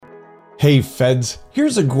Hey Feds,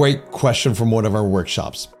 here's a great question from one of our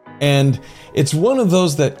workshops. And it's one of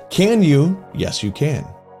those that can you? Yes, you can.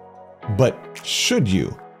 But should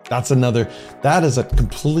you? That is a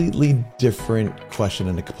completely different question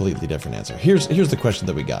and a completely different answer. Here's the question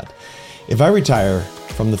that we got. If I retire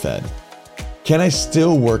from the Fed, can I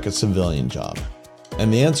still work a civilian job?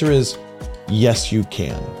 And the answer is yes, you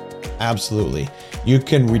can. Absolutely. You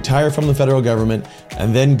can retire from the federal government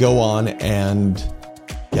and then go on and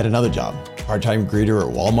get another job. Part-time greeter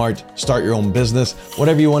at Walmart, start your own business,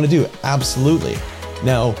 whatever you want to do. Absolutely.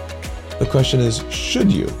 Now, the question is, should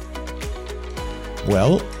you?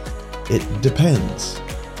 Well, it depends.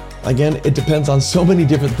 Again, it depends on so many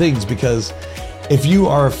different things, because if you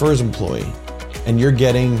are a FERS employee and you're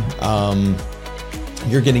getting your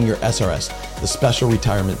SRS, the Special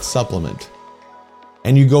Retirement Supplement,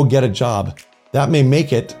 and you go get a job, that may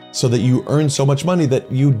make it so that you earn so much money that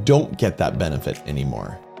you don't get that benefit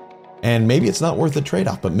anymore. And maybe it's not worth the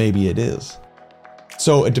trade-off, but maybe it is.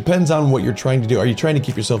 So it depends on what you're trying to do. Are you trying to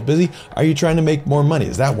keep yourself busy? Are you trying to make more money?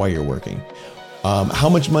 Is that why you're working? How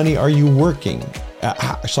much money are you working?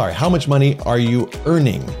 How much money are you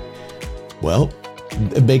earning? Well,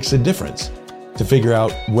 it makes a difference to figure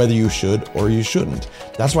out whether you should or you shouldn't.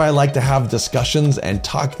 That's why I like to have discussions and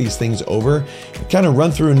talk these things over and kind of run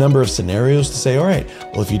through a number of scenarios to say, all right,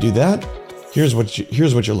 well, if you do that, here's what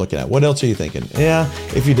you're looking at. What else are you thinking? Yeah,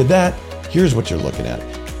 if you did that, here's what you're looking at.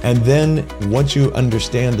 And then once you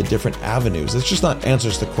understand the different avenues, it's just not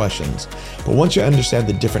answers to questions, but once you understand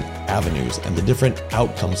the different avenues and the different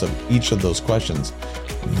outcomes of each of those questions,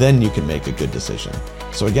 then you can make a good decision.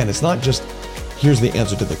 So again, it's not just here's the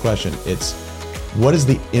answer to the question, it's what is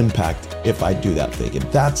the impact if I do that thing?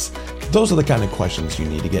 And those are the kind of questions you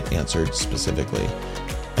need to get answered specifically.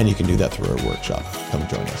 And you can do that through our workshop. Come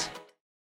join us.